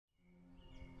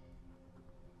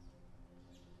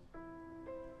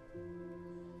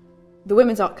The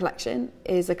Women's Art Collection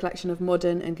is a collection of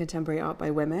modern and contemporary art by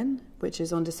women, which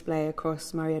is on display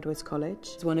across Marie-Louise College.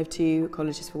 It's one of 2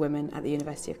 colleges for women at the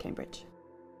University of Cambridge.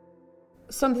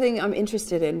 Something I'm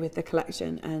interested in with the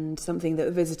collection, and something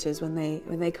that visitors, when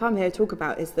they come here, talk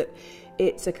about, is that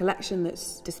it's a collection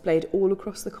that's displayed all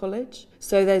across the college.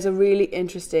 So there's a really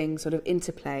interesting sort of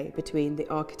interplay between the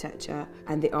architecture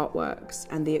and the artworks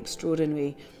and the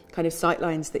extraordinary kind of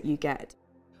sightlines that you get.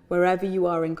 Wherever you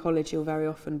are in college, you'll very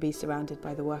often be surrounded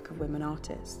by the work of women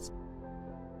artists.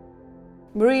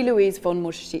 Marie-Louise von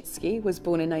Motesiczky was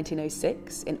born in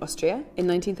 1906 in Austria. In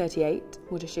 1938,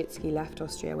 Motesiczky left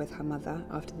Austria with her mother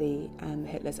after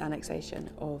Hitler's annexation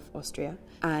of Austria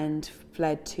and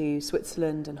fled to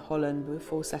Switzerland and Holland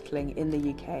before settling in the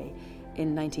UK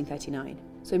in 1939.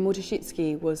 So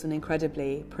Motesiczky was an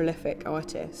incredibly prolific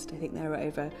artist. I think there are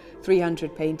over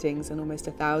 300 paintings and almost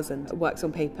 1,000 works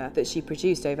on paper that she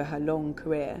produced over her long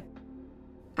career.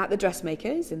 At the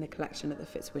Dressmakers, in the collection at the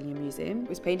Fitz Museum,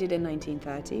 was painted in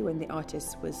 1930 when the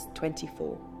artist was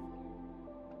 24.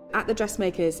 At the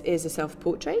Dressmakers is a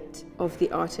self-portrait of the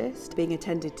artist being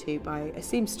attended to by a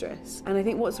seamstress. And I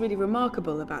think what's really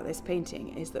remarkable about this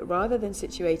painting is that rather than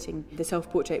situating the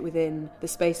self-portrait within the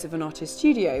space of an artist's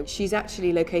studio, she's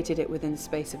actually located it within the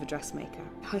space of a dressmaker.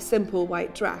 Her simple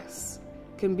white dress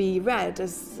can be read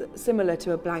as similar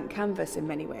to a blank canvas in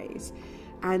many ways.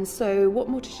 And so what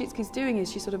Motesiczky's doing is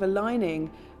she's sort of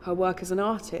aligning her work as an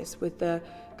artist with the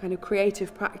kind of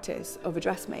creative practice of a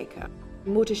dressmaker.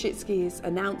 Motesiczky is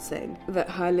announcing that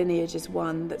her lineage is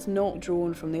one that's not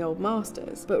drawn from the old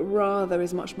masters, but rather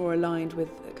is much more aligned with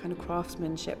a kind of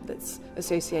craftsmanship that's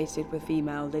associated with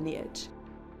female lineage.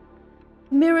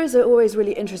 Mirrors are always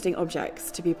really interesting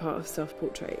objects to be part of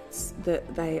self-portraits,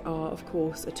 that they are, of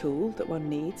course, a tool that one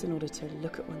needs in order to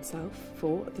look at oneself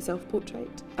for the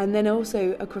self-portrait. And then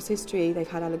also, across history, they've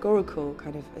had allegorical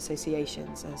kind of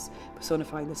associations as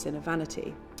personifying the sin of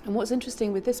vanity. And what's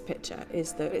interesting with this picture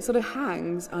is that it sort of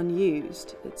hangs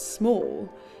unused. It's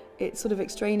small. It's sort of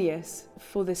extraneous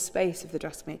for this space of the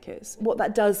dressmakers. What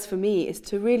that does for me is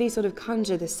to really sort of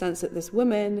conjure this sense that this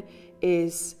woman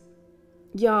is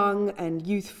young and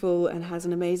youthful and has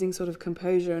an amazing sort of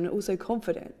composure and also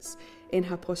confidence in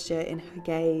her posture, in her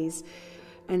gaze.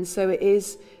 And so it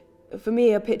is, for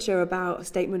me, a picture about a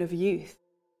statement of youth.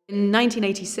 In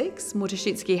 1986,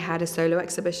 Motesiczky had a solo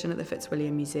exhibition at the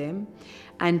Fitzwilliam Museum,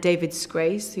 and David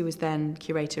Scrace, who was then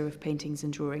curator of paintings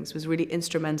and drawings, was really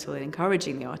instrumental in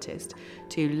encouraging the artist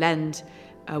to lend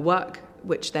a work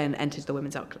which then entered the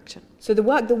Women's Art Collection. So the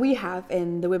work that we have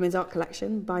in the Women's Art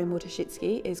Collection by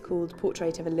Motesiczky is called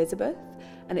Portrait of Elizabeth,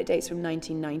 and it dates from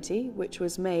 1990, which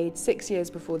was made 6 years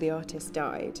before the artist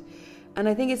died. And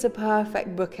I think it's a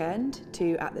perfect bookend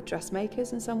to At the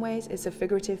Dressmakers in some ways. It's a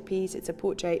figurative piece, it's a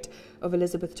portrait of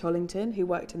Elizabeth Tollington, who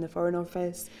worked in the Foreign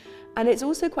Office. And it's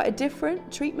also quite a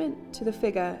different treatment to the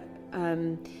figure,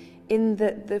 in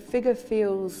that the figure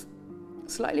feels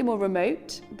slightly more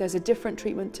remote. There's a different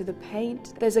treatment to the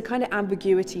paint. There's a kind of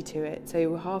ambiguity to it.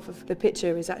 So half of the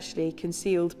picture is actually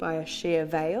concealed by a sheer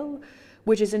veil,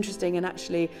 which is interesting, and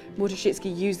actually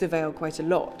Motesiczky used the veil quite a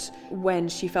lot when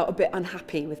she felt a bit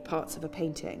unhappy with parts of a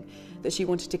painting that she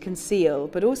wanted to conceal.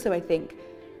 But also I think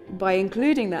by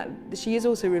including that, she is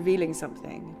also revealing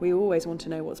something. We always want to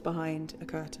know what's behind a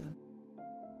curtain.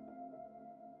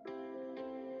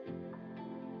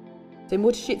 So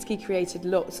Motesiczky created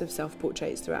lots of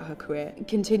self-portraits throughout her career,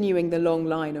 continuing the long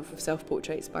line of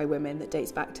self-portraits by women that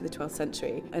dates back to the 12th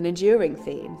century, an enduring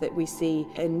theme that we see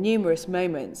in numerous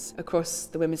moments across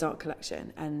the Women's Art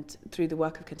Collection and through the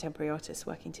work of contemporary artists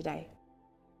working today.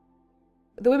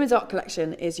 The Women's Art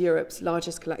Collection is Europe's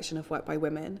largest collection of work by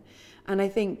women, and I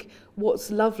think what's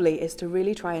lovely is to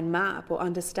really try and map or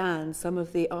understand some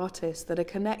of the artists that are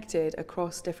connected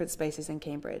across different spaces in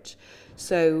Cambridge.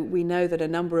 So we know that a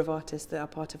number of artists that are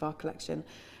part of our collection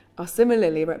are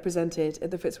similarly represented at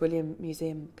the Fitzwilliam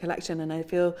Museum collection, and I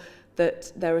feel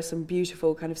that there are some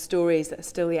beautiful kind of stories that are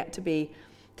still yet to be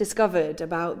discovered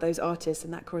about those artists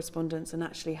and that correspondence, and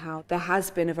actually how there has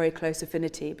been a very close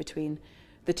affinity between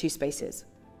the two spaces.